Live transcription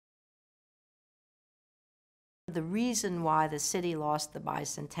The reason why the city lost the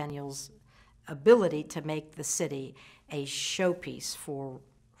Bicentennial's ability to make the city a showpiece for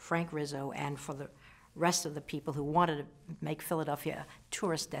Frank Rizzo and for the rest of the people who wanted to make Philadelphia a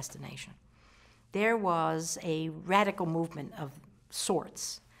tourist destination. There was a radical movement of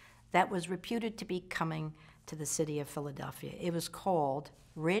sorts that was reputed to be coming to the city of Philadelphia. It was called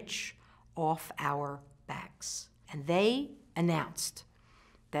Rich Off Our Backs. And they announced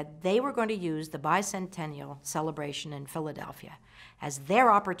that they were going to use the Bicentennial celebration in Philadelphia as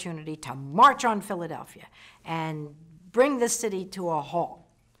their opportunity to march on Philadelphia and bring the city to a halt.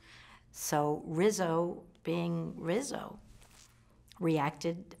 So Rizzo, being Rizzo,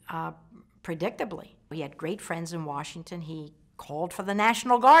 reacted predictably. He had great friends in Washington. He called for the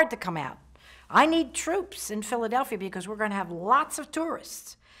National Guard to come out. I need troops in Philadelphia because we're going to have lots of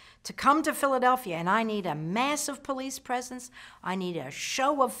tourists to come to Philadelphia, and I need a massive police presence. I need a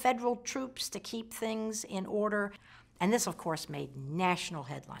show of federal troops to keep things in order. And this, of course, made national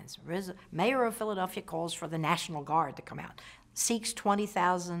headlines. Mayor of Philadelphia calls for the National Guard to come out, seeks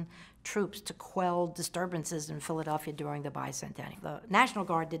 20,000 troops to quell disturbances in Philadelphia during the Bicentennial. The National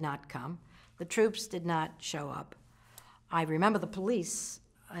Guard did not come. The troops did not show up. I remember the police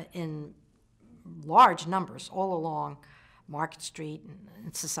in large numbers all along Market Street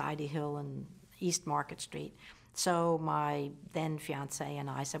and Society Hill and East Market Street. So my then fiance and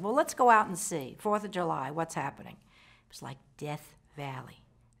I said, well, let's go out and see. 4th of July, what's happening? It was like Death Valley.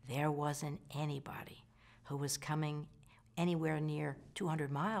 There wasn't anybody who was coming anywhere near 200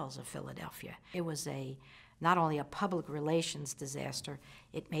 miles of Philadelphia. It was not only a public relations disaster,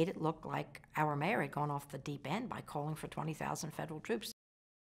 it made it look like our mayor had gone off the deep end by calling for 20,000 federal troops.